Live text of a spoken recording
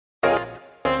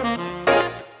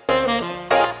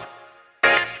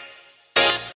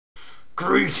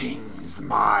Greetings,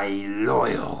 my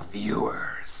loyal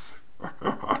viewers.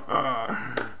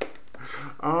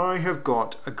 I have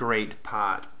got a great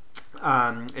part.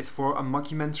 It's for a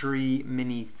mockumentary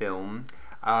mini-film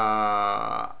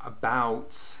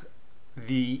about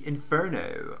the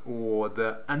Inferno, or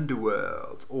the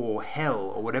Underworld, or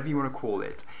Hell, or whatever you want to call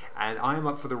it. And I am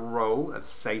up for the role of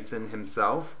Satan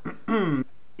himself.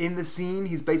 In the scene,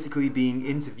 he's basically being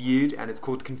interviewed, and it's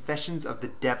called Confessions of the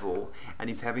Devil, and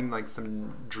he's having like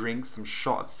some drinks, some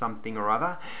shot of something or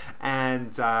other,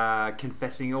 and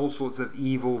confessing all sorts of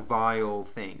evil, vile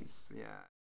things. Yeah.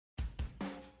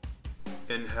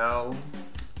 In Hell,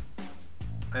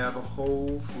 I have a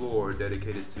whole floor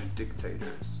dedicated to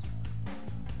dictators.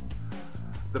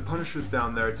 The punishers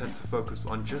down there tend to focus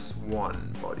on just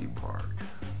one body part.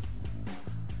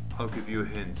 I'll give you a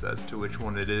hint as to which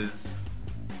one it is.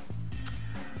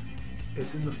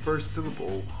 It's in the first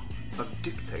syllable of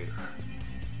dictator.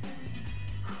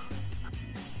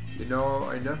 You know,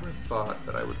 I never thought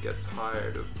that I would get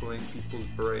tired of pulling people's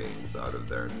brains out of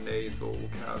their nasal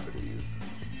cavities.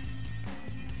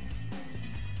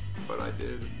 But I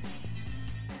did.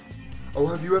 Oh,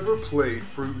 have you ever played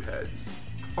Fruit Heads?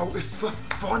 Oh, it's the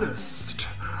funnest!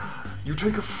 You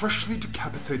take a freshly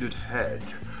decapitated head,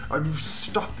 and you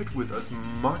stuff it with as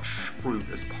much fruit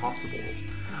as possible.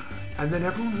 And then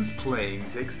everyone who's playing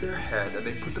takes their head and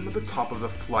they put them at the top of a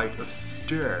flight of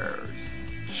stairs.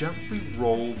 Gently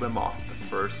roll them off the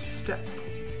first step.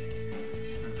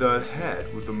 The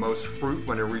head with the most fruit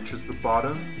when it reaches the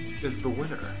bottom is the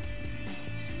winner.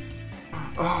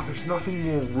 Oh, there's nothing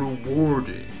more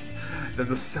rewarding than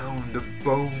the sound of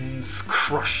bones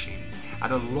crushing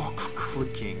and a lock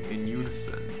clicking in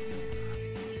unison.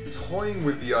 Toying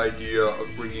with the idea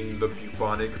of bringing the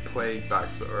bubonic plague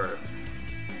back to Earth.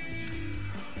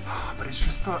 But it's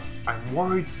just that I'm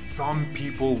worried some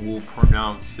people will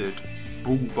pronounce it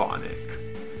bubonic.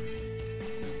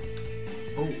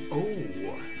 Oh,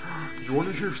 you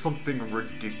want to hear something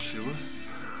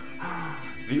ridiculous?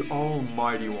 The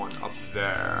Almighty One up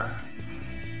there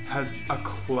has a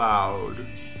cloud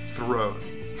throne.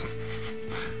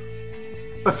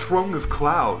 A throne of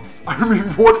clouds. I mean,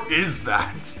 what is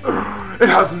that? It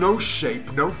has no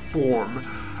shape, no form,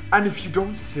 and if you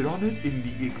don't sit on it in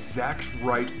the exact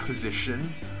right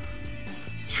position,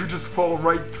 you just fall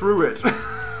right through it.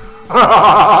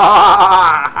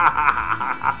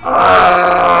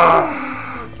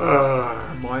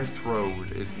 My throne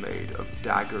is made of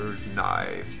daggers,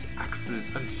 knives,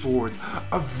 axes, and swords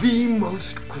of the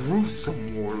most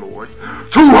gruesome warlords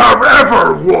to have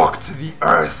ever walked the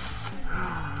earth.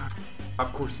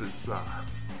 Of course, it's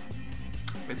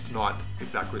not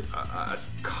exactly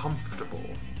as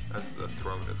comfortable as the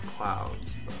throne of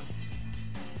clouds, but...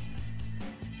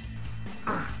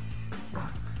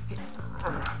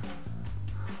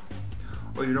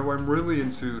 Well, you know, I'm really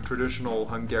into traditional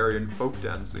Hungarian folk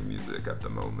dancing music at the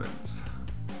moment.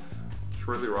 It's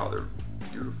really rather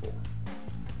beautiful.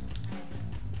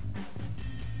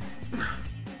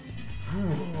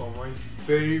 My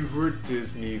favorite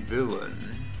Disney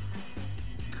villain.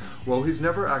 Well, he's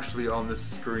never actually on the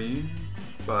screen,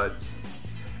 but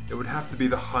it would have to be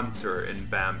the hunter in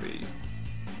Bambi.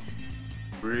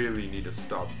 Really need to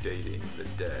stop dating the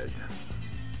dead.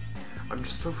 I'm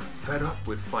just so fed up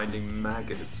with finding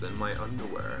maggots in my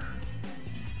underwear.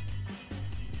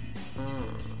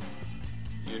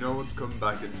 You know what's come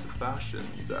back into fashion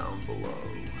down below?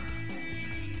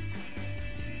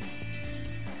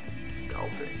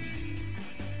 Scalping.